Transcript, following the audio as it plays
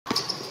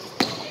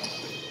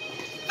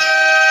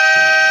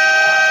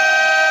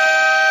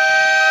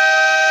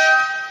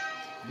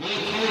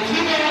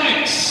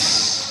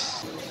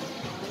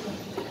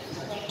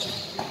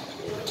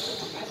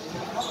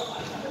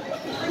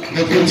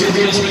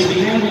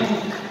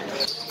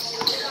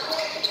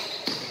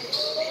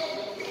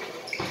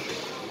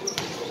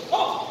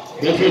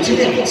Go for 2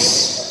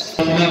 points.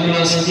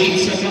 Last 8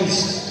 seconds.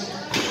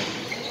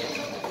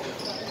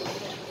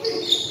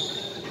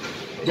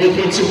 Go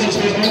for 2 points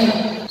by home.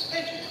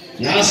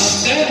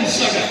 Last 10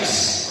 seconds.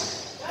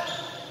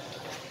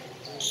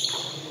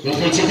 Go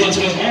for 2 points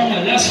by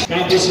home. Last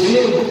campus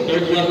field.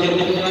 Third quarter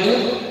na tayo.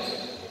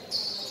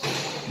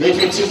 Go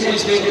for 2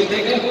 points by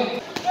Ortega.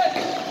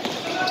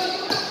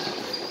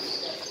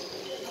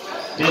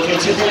 Go for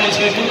 2 points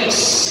by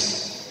Phillips.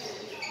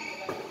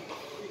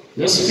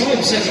 Just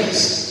 5 seconds.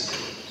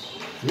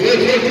 Go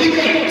for 3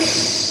 points.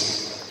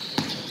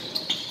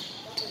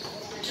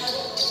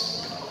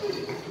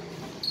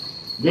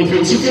 Go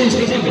for 2 points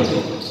by Thunder.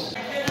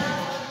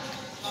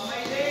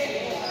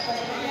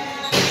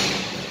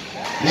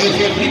 Go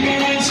for 3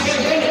 points by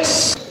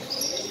Phillips.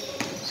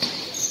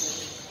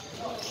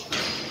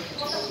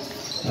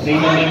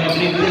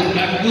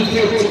 Back good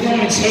for 2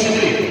 points by the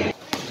three.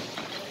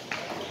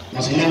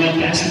 Masayahin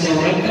passing the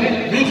right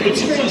back. Good for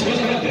 2 points by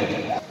the right back.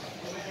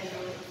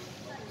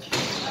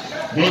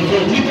 Good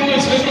for 3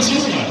 points by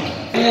Masayahin.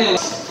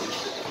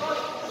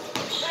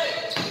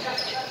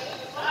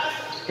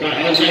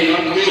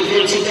 Good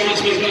for 2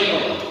 points by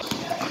Kyle.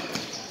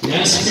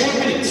 Last 4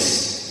 minutes.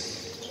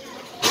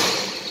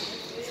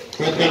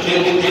 Good for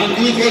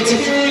 2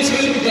 points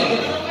by Kyle.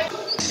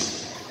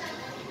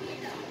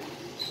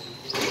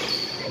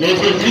 Go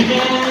for 3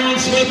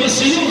 points by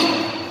Masayahin.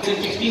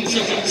 15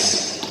 seconds.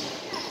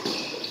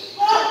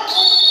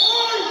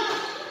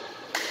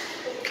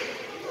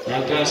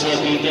 Angkasa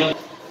kita.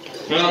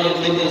 Foul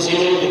number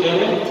 0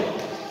 together.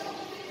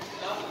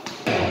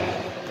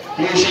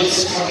 2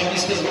 shots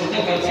Carmenistas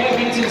Bordeaux. 5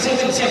 minutes and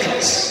 7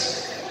 seconds.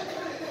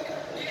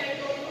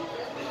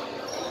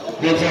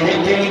 Go for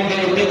 1 point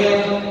by Ortega.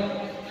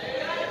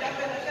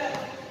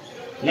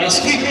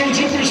 Last free throw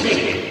jumpers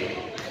ready.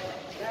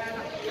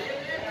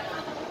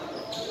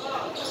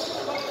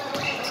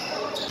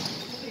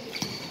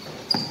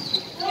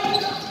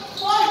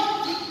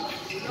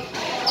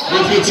 Go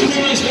for 2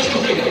 points by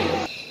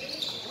Ortega.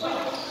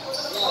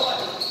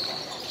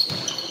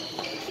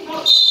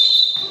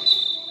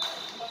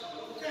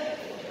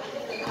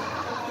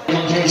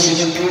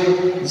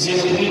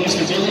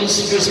 Mr. Jones,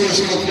 first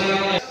personal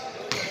foul.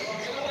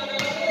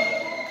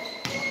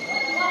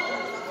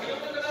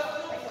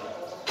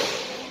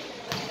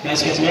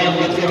 Basket 1,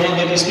 good for 1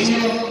 by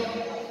Castillo.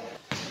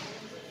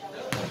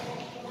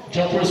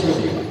 Jumpers with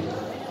you.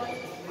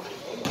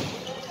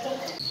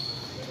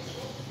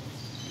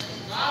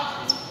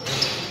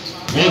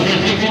 Good for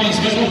 3 points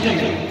by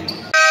Ortega.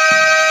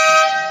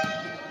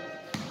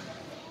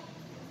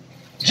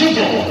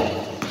 Jumbo.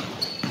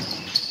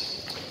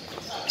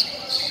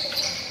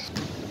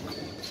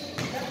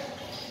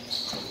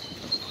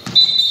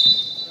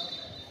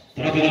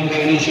 Bilang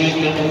violation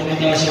ng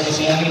pagpunta sa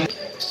Masayahin.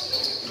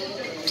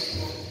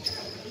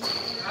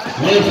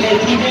 Well, for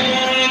 3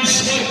 points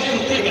by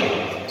Ortega.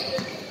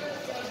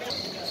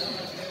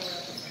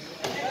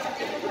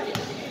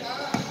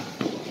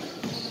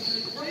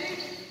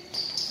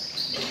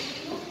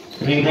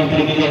 Rebound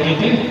by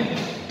Ortega.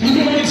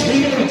 2 points by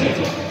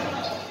Ortega.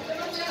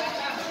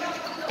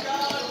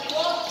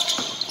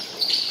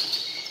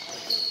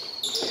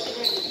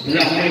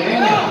 Black by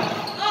Ortega.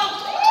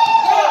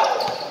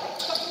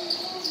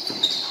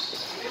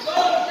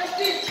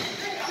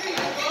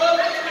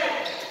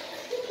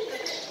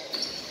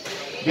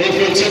 Go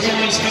for 2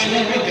 points by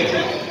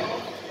Ortega.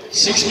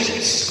 6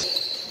 minutes.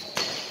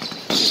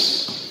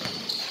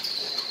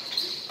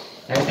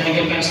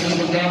 Ortega pass to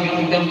the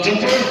ground, dump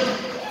jumper.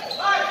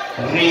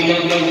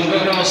 Rebound by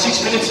Ortega,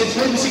 6 minutes and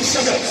 46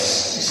 seconds.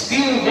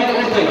 Steal by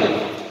Ortega.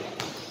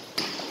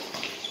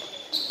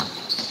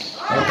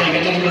 Ortega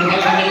to the ground,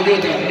 no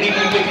good.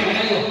 Rebound by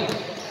Ortega,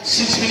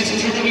 6 minutes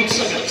and 38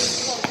 seconds.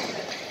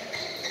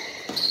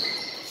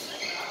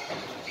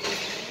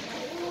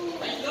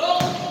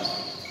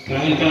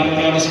 Kahit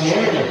para sa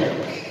board,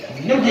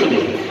 no good.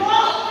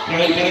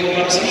 Kahit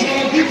para sa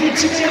mga different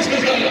signals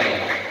by Kyle.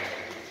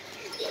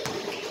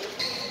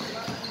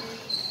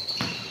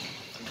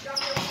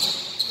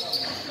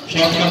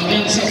 Shot from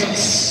 10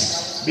 seconds.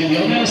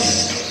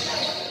 Billones.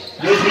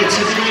 Different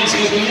signals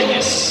by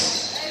Billones.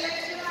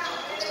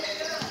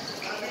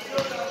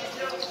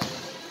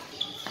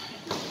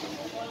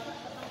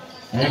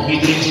 Okay,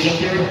 drinks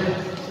jumper.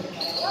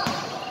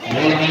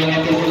 Bola na yung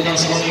matupunta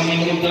sa mga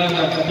inundan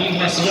at hindi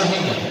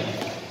Masayahin.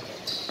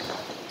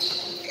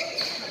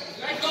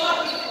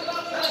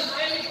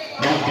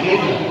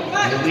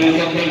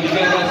 Rebound by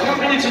Ortega, 4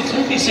 minutes and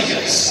 20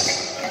 seconds.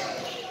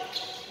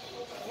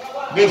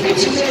 Go for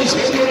 2 points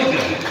by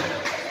Ortega.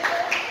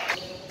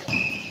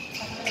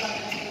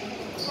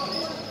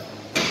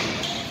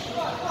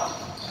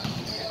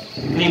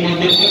 Rebound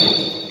by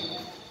Ortega.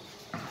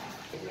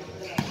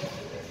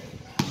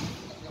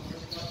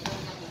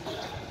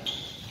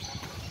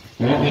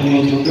 Open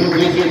to go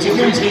for 2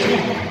 points by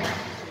Ortega.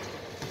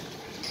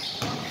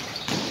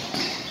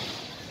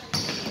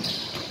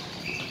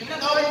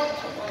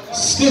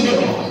 Still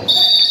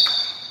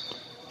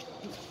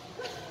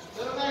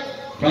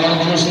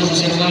Foul first number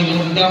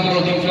 9, down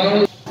routing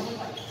foul.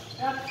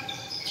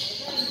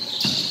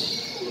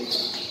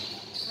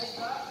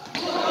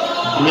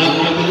 Black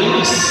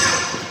Nebulas.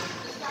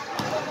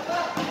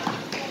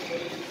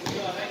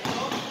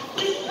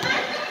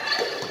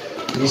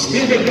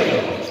 Still the ball.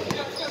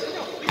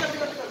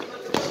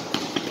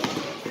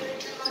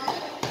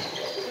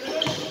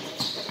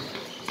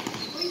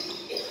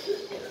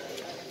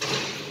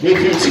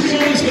 With your 2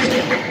 points back.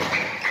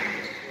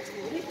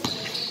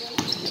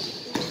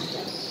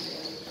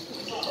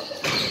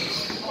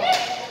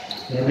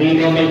 The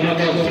rebound by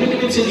about 3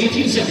 minutes and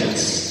 18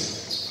 seconds.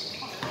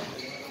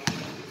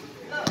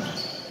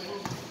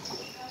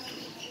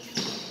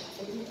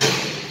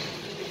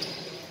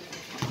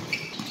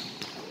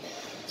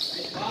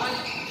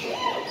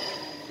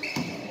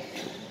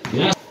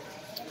 Yes.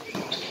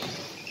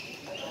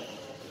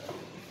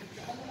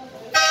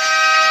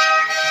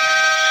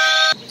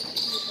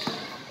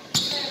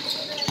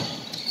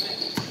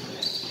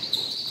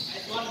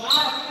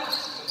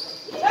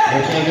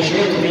 Okay, the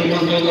short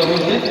rebound by the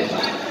Rocket.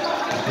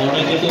 Now I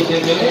get to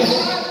take it.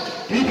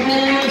 3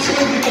 points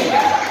for the goal.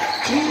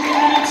 2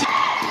 minutes.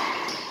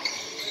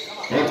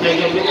 Okay,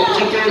 the pull-up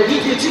jumper.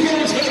 Give you 2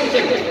 minutes for the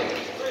goal.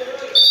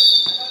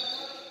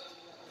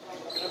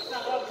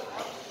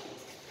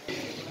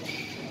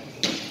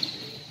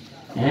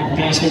 And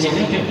pass to the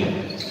Rocket.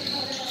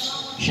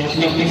 Shot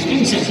clock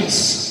 15 seconds.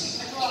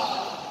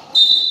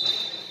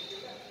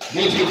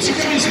 Give you 2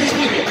 minutes for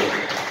the goal.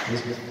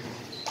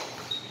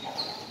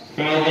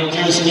 Foul on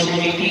jersey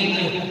number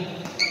 18.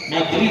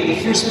 Not 3, the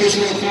first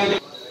personal foul.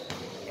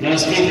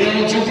 Last play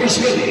down, jumpers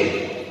ready.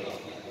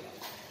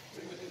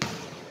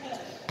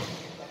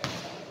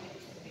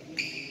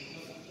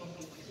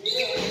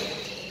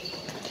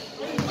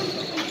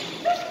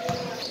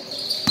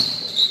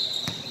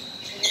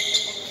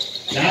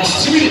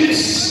 Last 2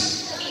 minutes.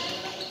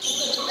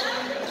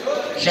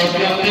 Shot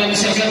clock 10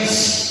 seconds.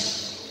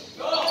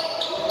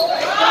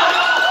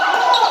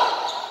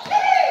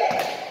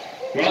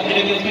 1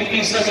 minute and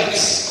 15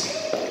 seconds.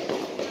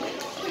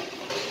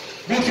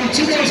 Move for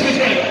 2 minutes with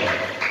Red.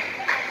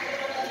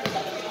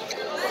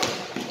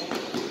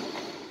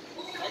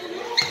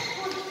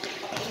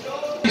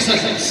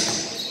 Seconds.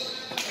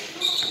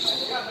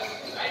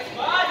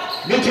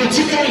 Move for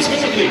 2 minutes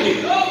with Red.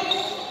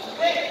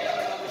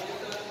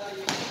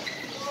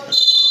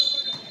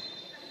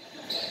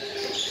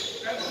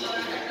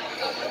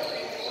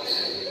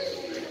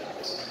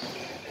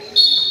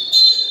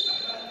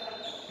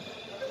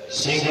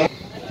 Single.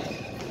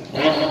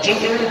 On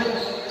jumper.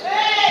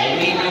 The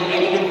rebound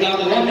will down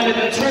to 1 minute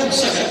and 12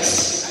 seconds.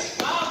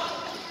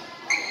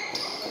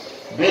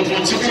 Both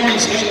for 2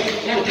 points by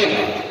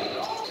Ortega.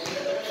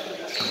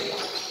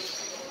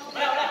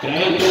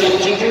 Now pull-up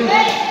jumper.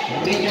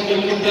 The rebound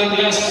will down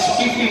to last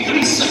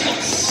 53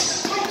 seconds.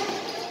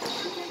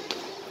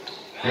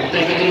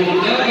 Ortega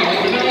will down.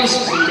 Ortega's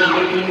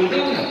rebound will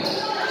down.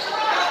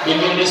 The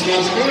man is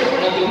responsible for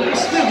the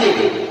last level.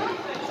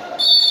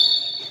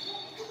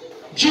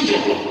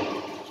 Ginger.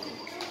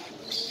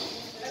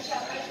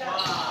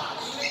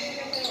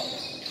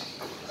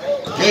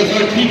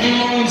 Over 3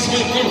 points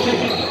by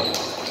Ortega.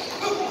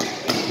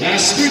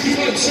 Last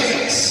 35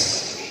 seconds.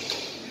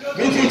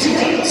 Go for 2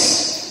 points.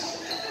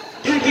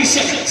 30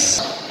 seconds.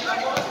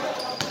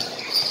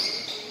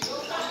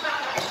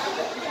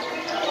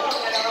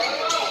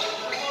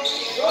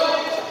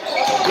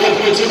 Go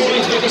for 2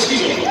 points by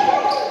Castillo.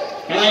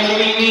 Time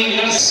remaining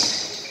last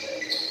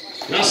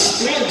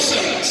 12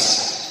 seconds.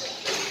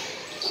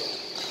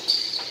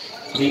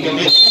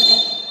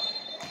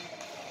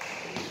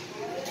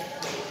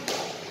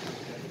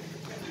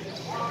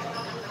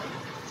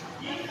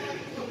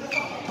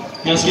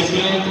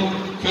 Basketball,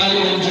 foul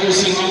on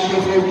jersey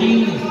number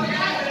 14.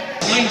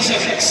 9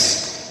 seconds.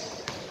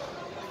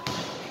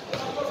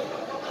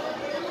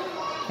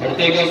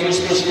 Ortega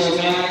first personal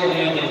foul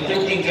and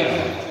 13 foul.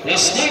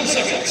 Last 9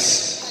 seconds.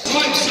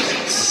 5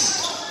 seconds.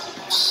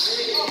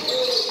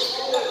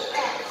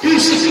 2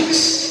 seconds.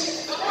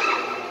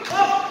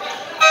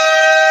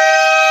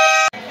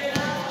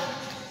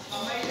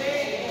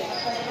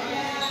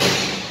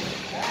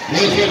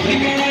 With your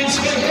people lines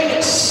for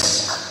bonus.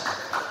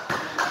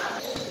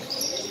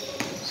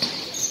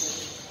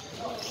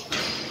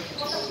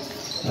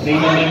 The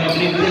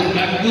man brought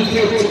back good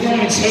for 2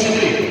 points for the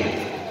lead.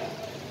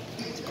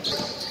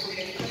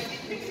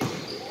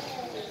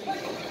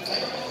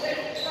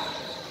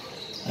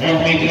 Now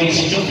mid-range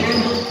jumper.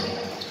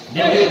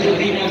 Now the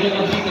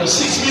rebound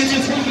 6 minutes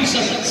and 40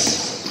 seconds.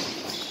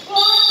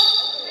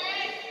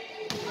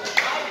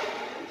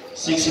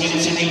 6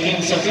 minutes and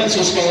 18 seconds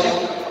to score.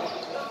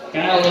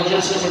 Foul on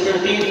jersey number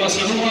 13,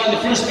 Masayahin, the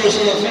first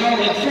personal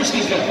foul and first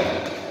team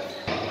foul.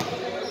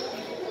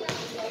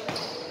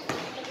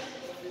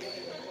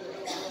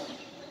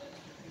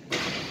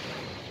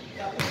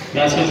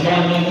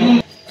 Basketball on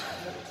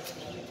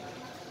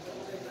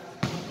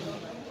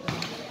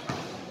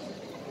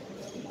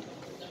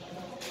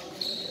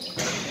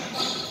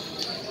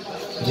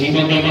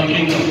rebound by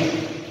Madrigo.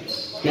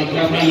 Good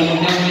back by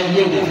Lumang,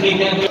 good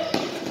rebound.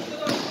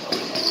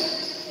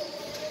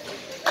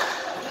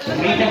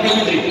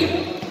 Madrid.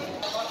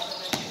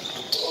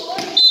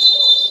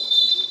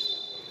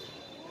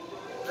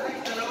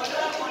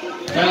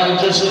 Foul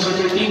just number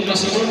 13,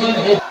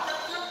 Masayahin.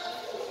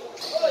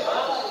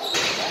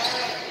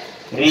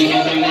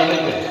 Rebound by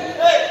Madrid.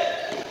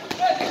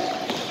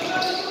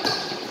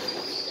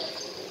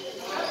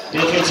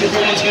 Defensive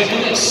points by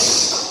Phillips.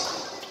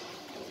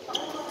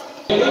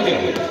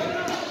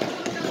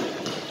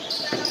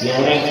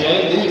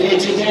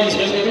 Defensive points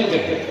by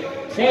Madrid.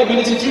 5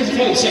 minutes and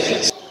 35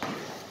 seconds.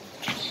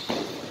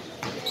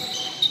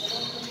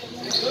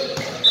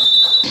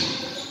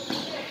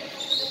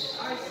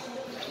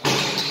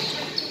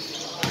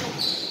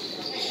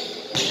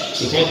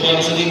 Support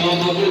para sa limang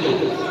magulo.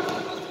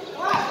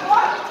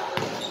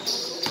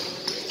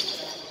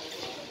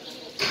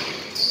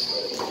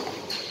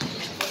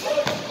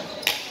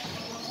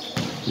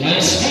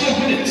 Last 5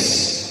 minutes.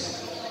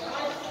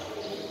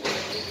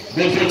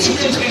 Go for 2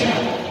 minutes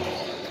behind.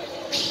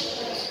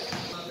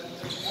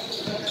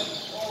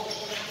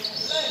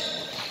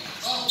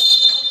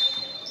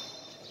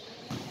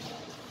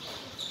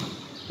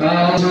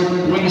 Foul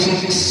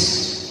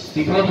 26.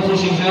 The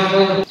competition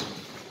foul.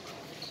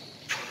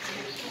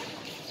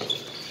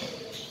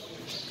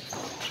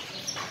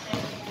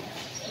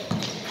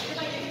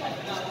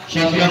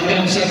 Shot clock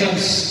 10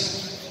 seconds.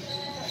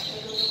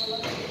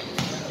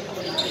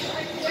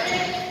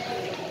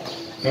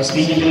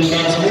 Castillo goes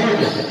fast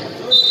forward.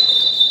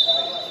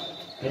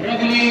 The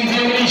referee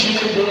violation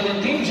of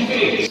the team's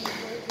base.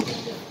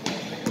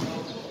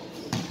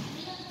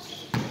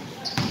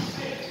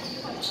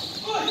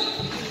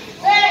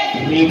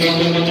 Rebound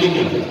by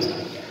Madrid.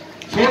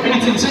 4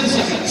 minutes and 10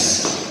 seconds.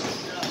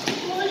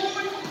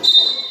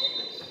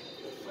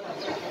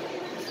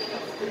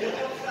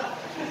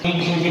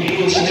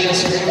 Videos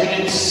last 4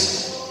 minutes.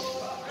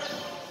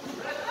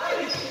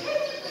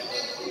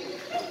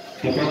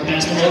 The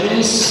contest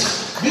models.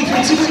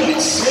 Defensive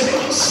points.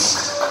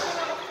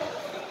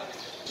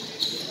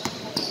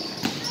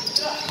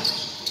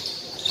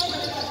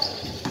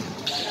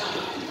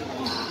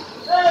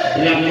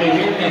 Black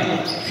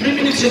November. 3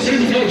 minutes and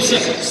 35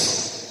 seconds.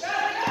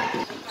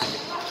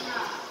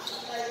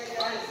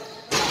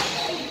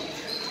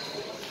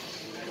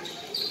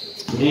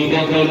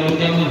 Rebound by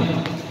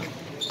November.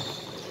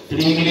 3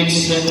 minutes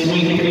and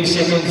 23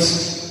 seconds.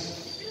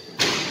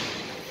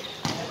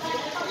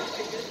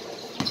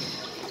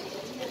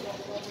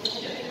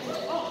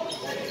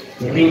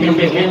 Rebound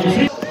by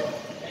 1-3.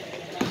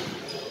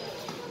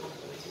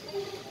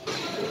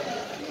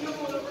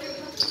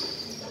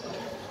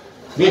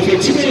 Go for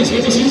 2 minutes,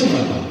 what was his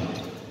number?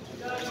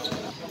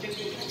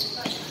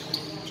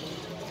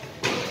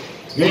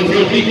 Go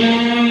for 3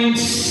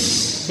 points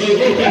by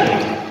Volta.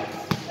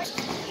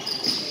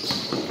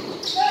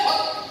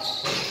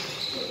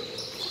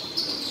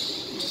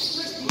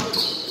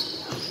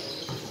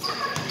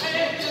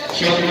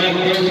 Shot clock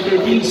down to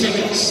 13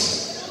 seconds.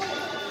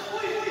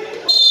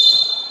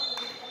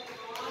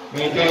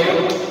 No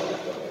power.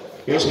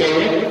 Yes,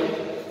 power.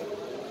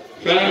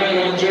 Foul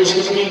on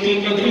jersey number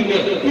 18,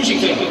 Madrid. Pushing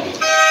foul.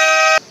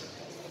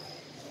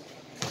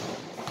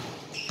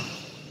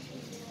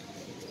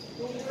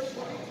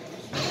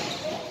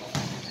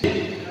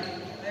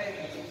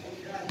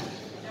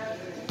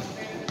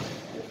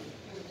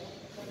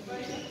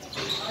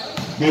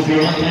 Go for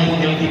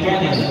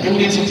 1-9 2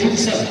 minutes and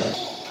 37.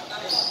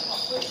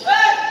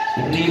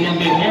 Rebound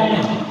by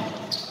Horner.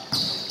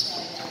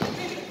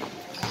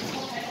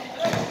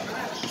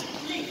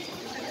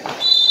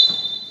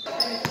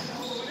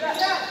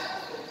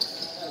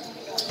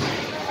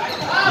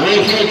 Go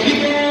for 3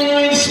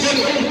 points by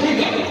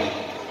Ortega.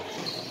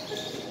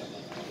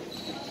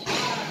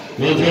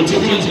 Go for 2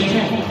 points by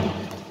Horner.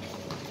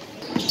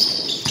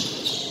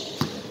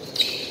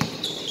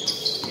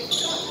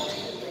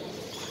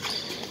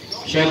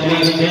 Shot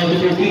clock down to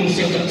 13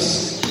 seconds.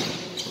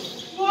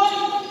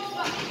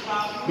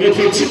 Go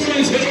for 2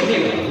 points by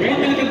Ortega. 1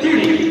 minute and 30.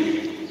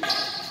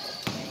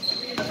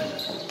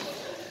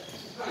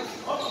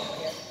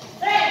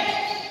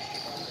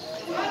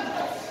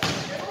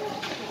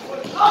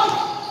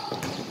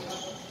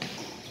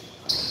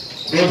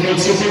 Go for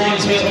 2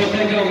 points by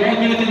Ortega. 1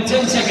 minute and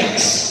 10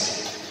 seconds.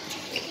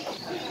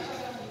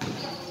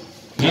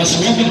 Last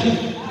 1 minute.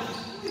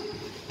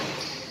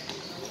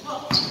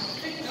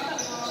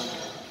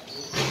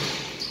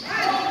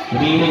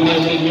 Rebound by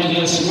Madrid.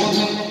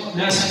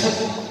 Last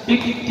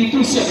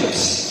 52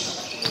 seconds.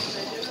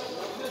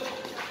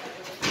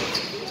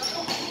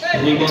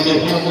 Rebound by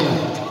Horner.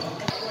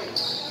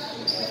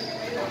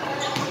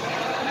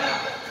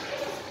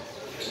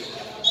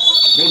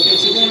 Go for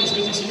 2 points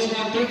with Barcelona,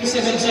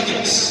 37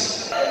 seconds.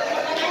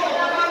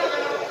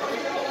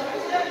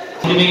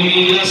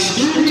 Remaining last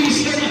 30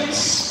 seconds.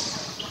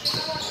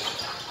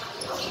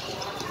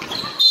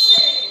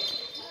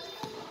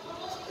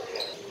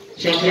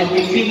 Shot clock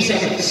 15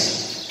 seconds.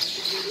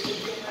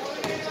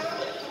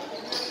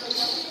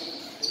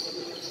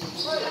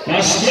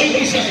 Last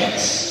 20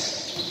 seconds.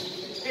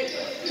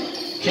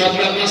 Shot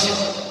clock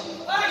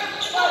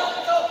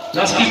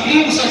last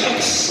 15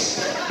 seconds.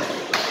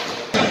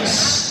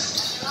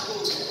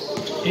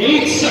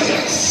 8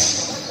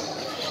 seconds.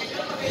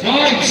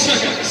 5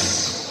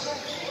 seconds.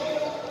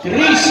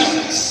 3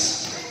 seconds.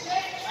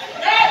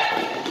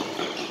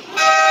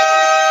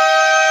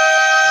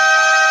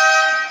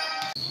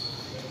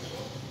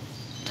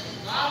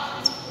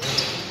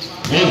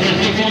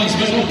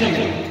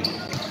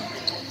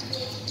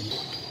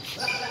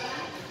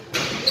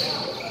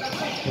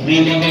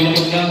 Rebound by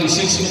number down to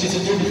 6 minutes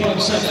and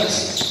 35 seconds.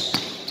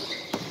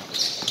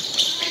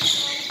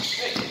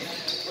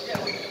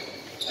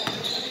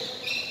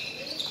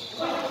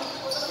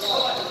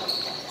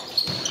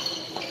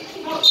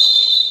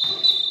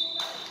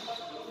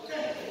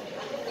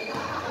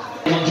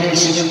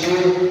 Jersey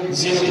number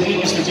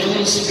 03, Mr.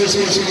 Jones, first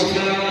personal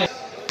foul.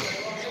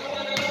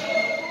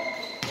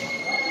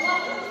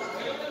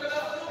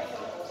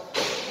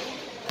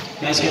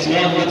 Basket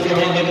one, but for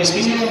one by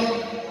Castillo.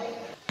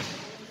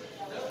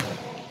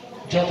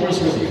 Jumpers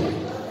review.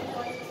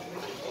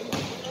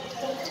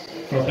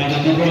 For final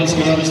number one,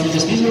 Mr.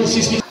 Castillo,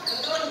 60.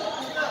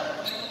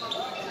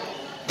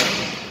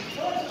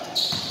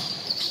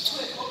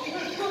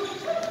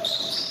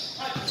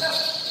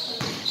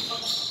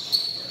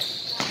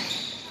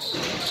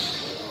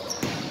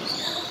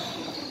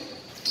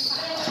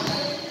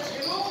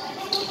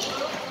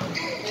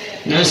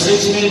 Last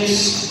 6 minutes.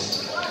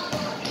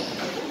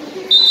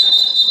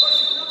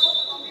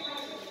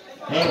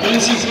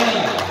 Offensive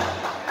foul.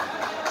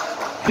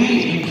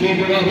 In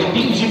favor of the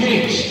team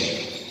Jumpshots.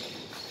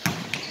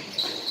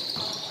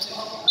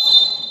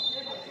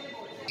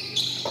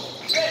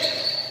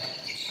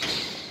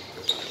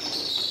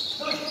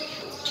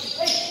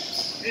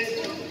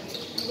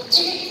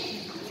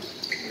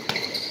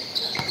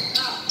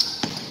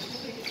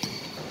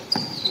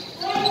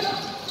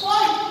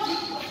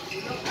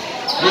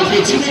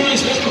 With 2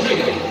 minutes left to play.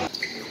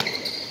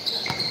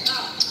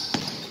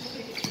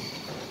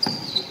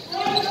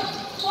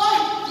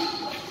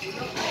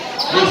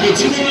 With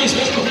 2 minutes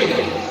left to play.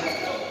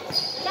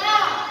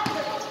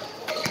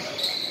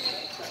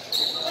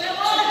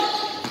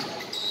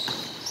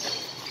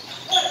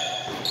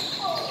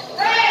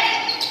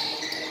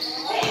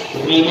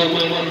 Rebound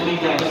by one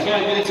rebound. 5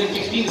 minutes and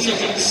 15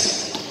 seconds.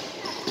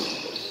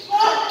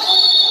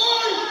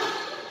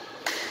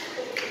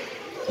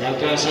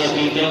 Nakasa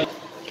dito.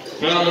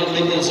 Foul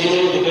number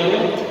 0 to go.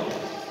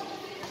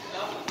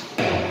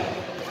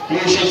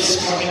 Two shots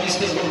for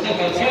Ministers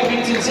Bortaka. 5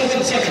 minutes and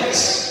 7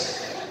 seconds.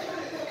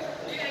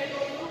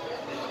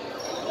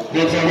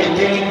 Good for 1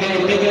 point by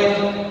Ortega.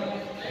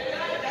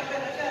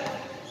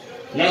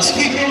 Last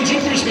free throw,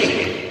 Jumpers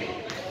ready.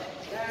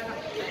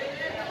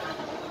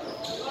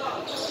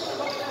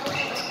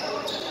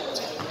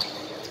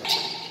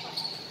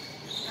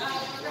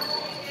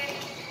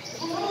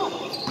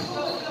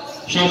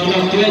 Shot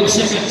clock 12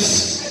 seconds.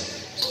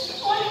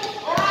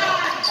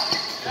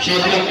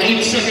 Shot clock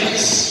 8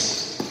 seconds.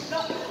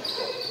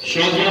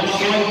 Shot clock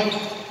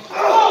 4.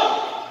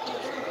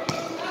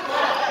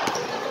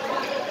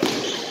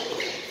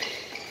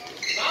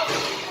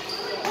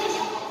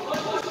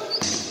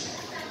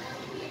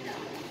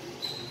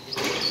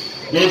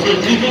 Go for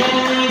 3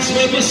 points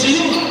by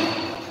Masayahin.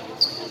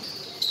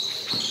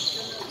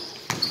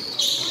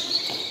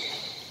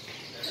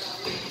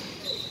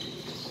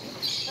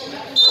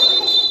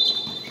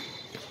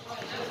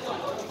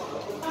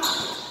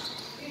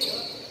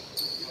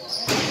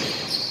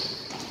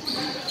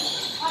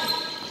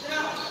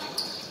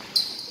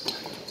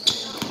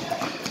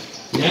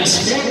 Yes,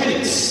 4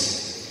 minutes.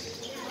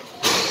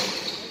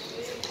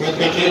 But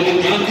back there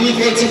with down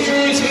defense,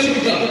 it's ready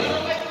to go.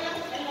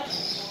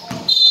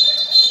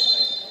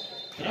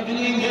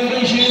 Traveling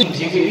violation,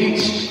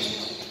 TVH.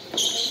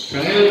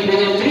 Travel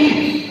for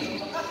 3.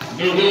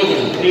 No goal,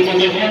 rebound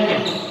by Wanda.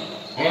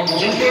 On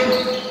jumper,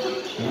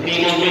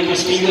 rebound by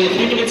Castillo,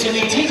 3 minutes and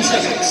 18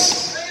 seconds.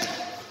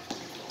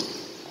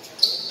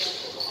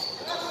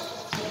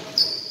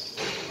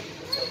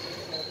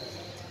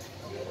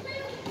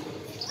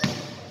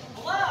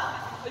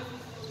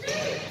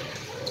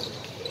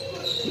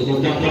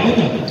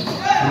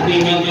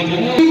 Rebound by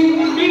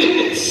 2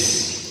 minutes.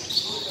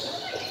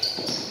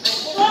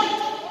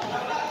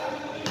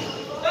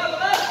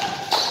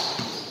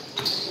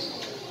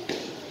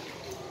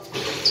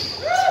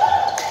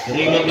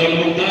 Rebound by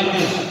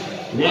Montana.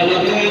 Wala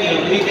kaya.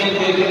 Rebound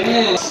by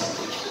Ganas.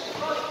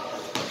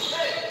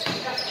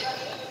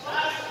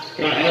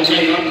 Kahit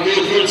ay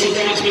upgrade for sa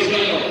taas by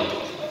Gayo.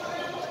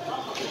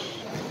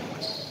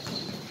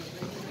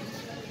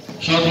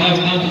 Shot clock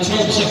down to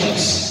 12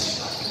 seconds.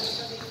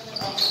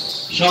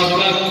 Shot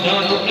clock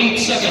down to 8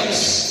 seconds.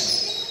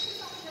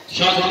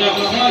 Shot clock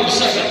 5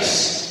 seconds.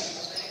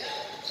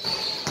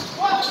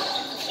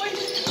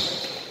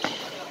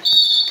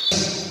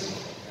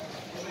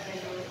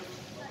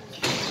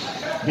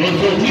 Good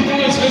for 3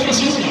 points by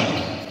Masayahin.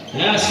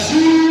 Last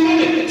 2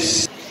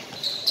 minutes.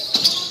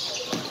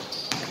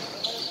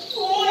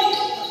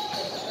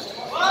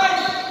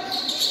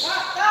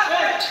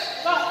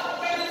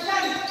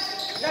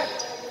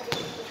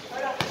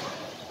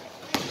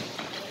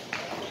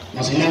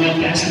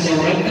 Masayahin passes the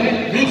right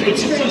there. Good for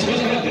 2 points by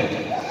Masayahin.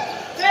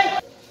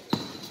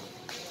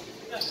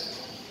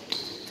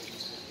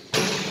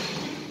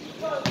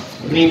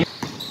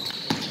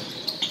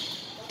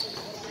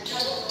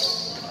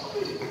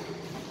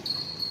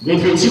 Good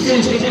for 2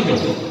 points for Thunder.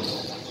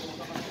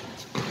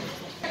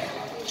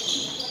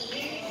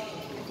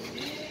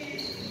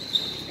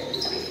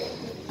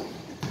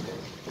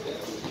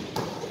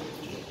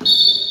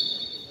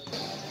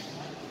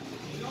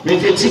 Good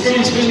for 2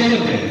 points for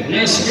Thunder.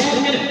 Last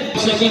 1 minute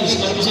seconds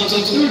para pasang sa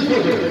third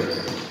quarter.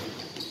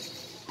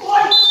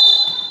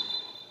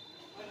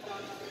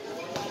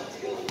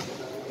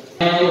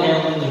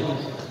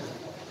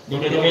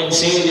 Number 1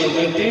 seal del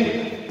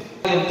 20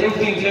 and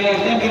 13 foul,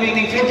 time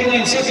remaining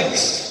 49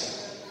 seconds.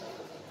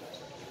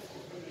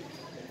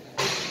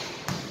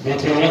 But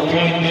for 1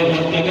 point,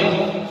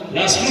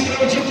 last free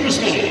throw,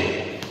 jumpers ready.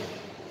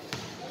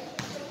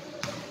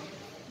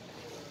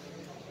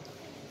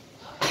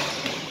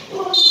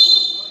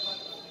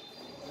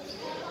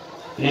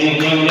 Laying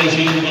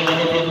violation ng mga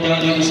napunta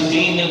dito sa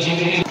team ng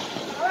Jimmy.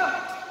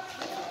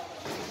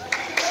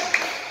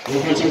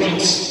 Over 2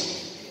 points.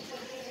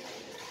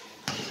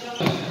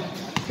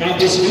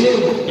 Campus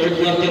field, third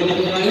quarter na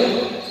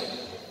tayo.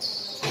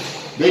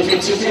 Good for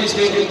 2 points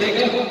by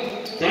Ortega.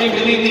 Time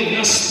remaining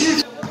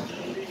last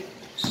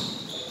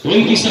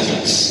 20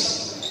 seconds.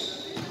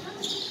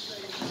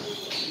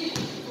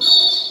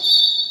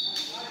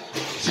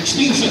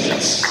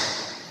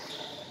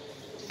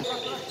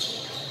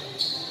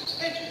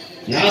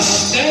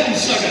 Last 10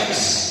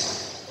 seconds.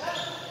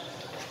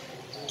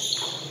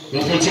 Go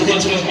for 2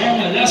 points by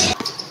home and last.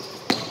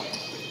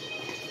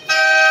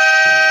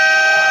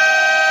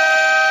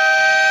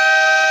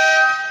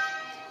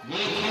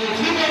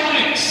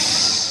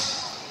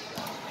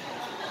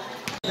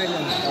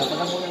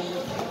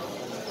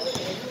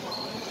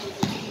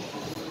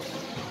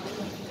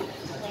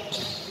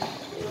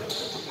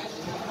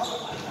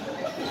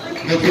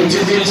 The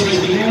continuous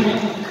with the end.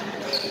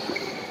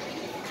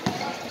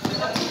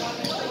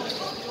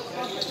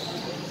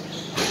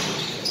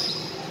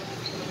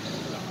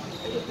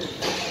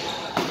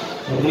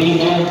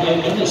 Rebound by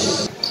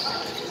Dennis.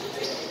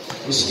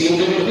 The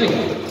steal of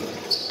Ortega.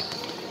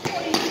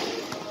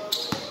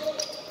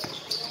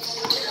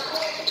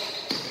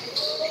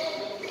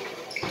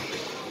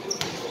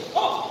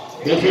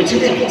 Good for 2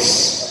 points.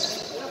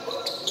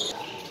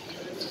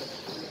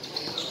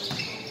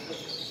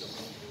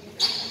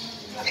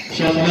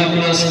 Shot clock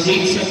last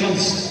 8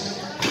 seconds.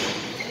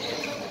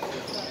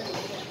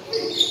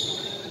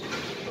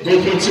 Good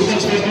for 2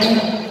 points by home.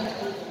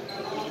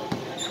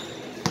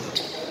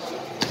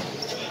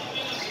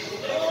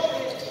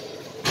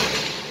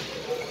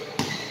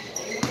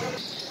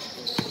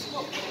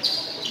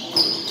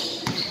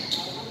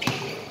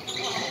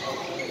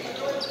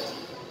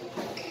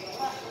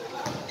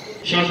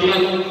 Shot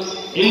clock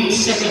 8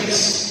 seconds.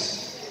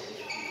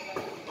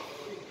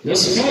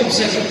 Just 5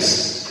 seconds.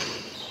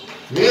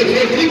 Good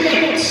for 3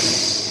 points.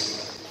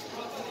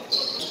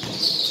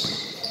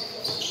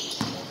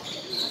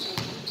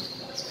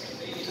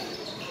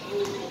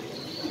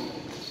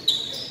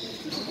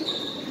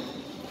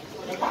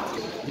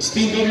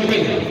 Steve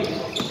Ortega.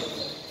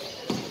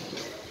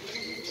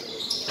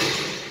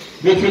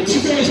 Good for 2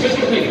 points by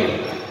Ortega.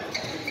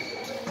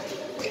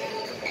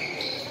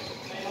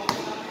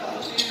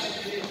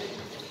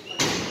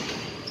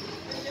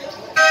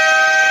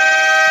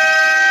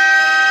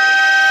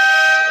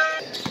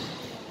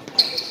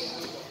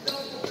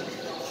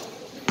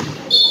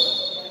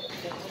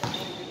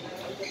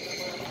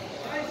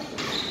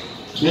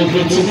 Good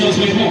for 2 points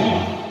by home.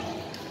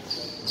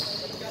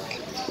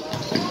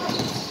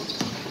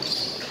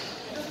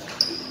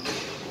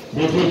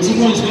 Good for 2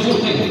 points by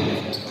Ortega.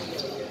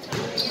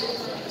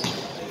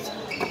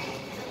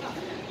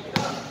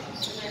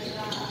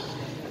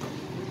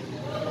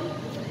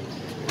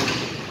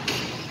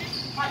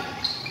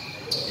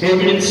 Four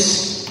minutes.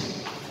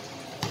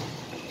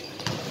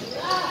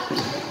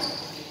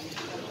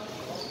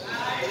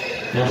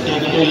 After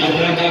the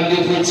Labraga,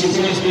 good for 2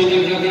 points by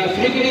Labraga.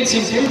 3 minutes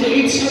and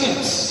 48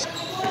 seconds.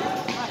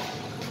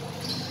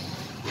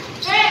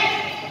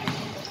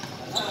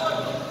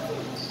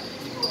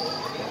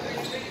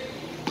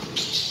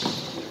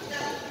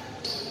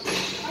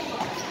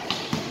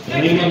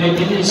 Lima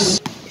Martinez.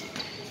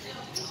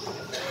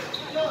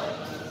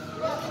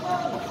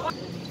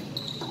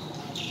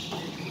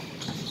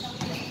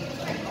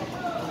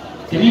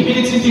 3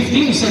 minutes and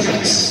 15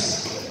 seconds.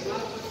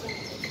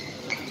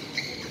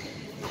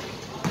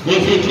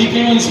 Good for 3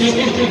 points by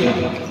Ortega.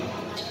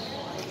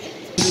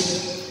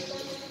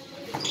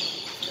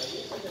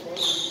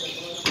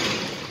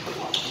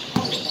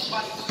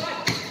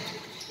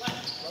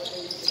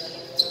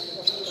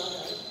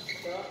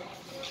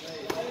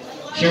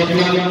 Shot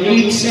clock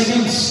 8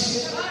 seconds.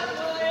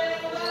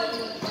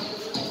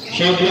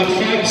 Shot clock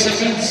 5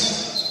 seconds.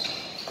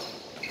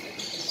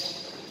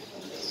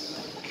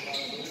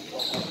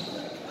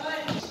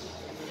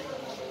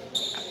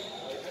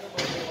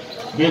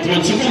 Good for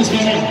 2 points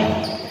by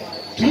home.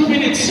 2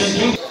 minutes and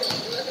 2.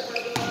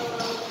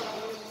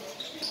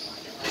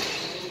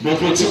 Good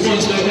for 2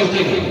 points by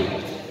Ortega.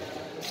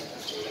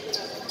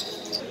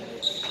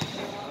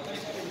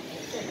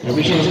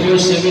 Official score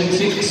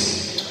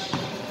 7-6.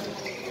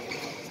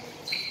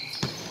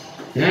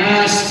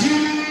 Last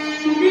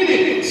 2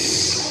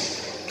 minutes.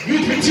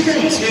 50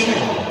 points, game on.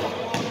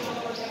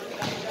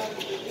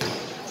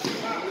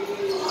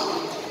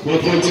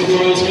 1.2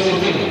 points for the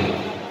winner.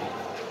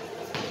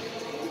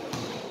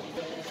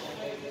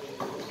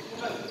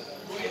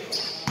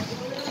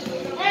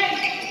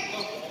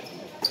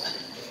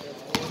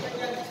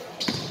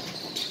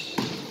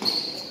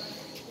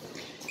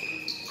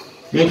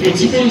 With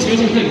 2 points for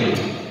the winner.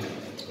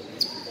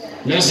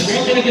 Last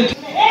 1 minute.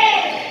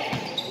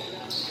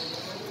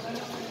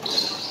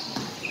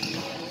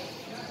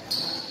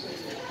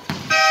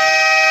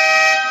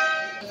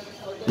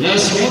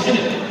 Last 1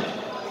 minute.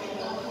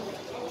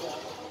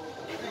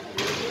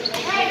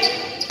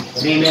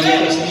 3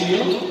 minutes,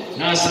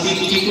 last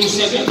 52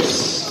 seconds.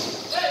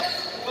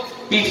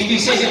 50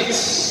 seconds.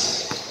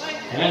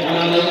 And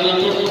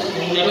another.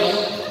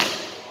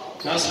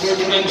 Last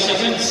 45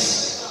 seconds.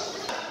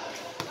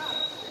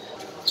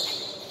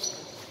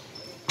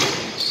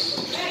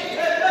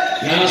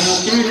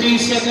 Last 30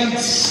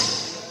 seconds.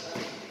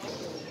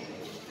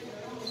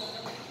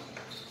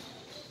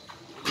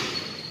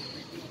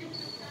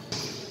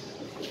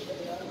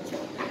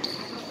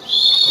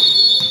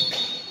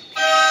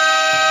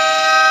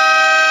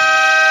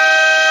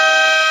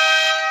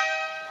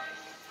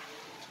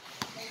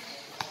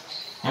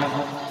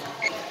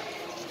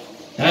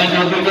 And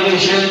our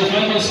regulation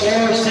final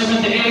score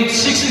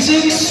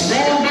 78-66,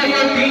 won by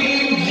your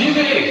team,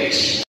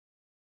 UH.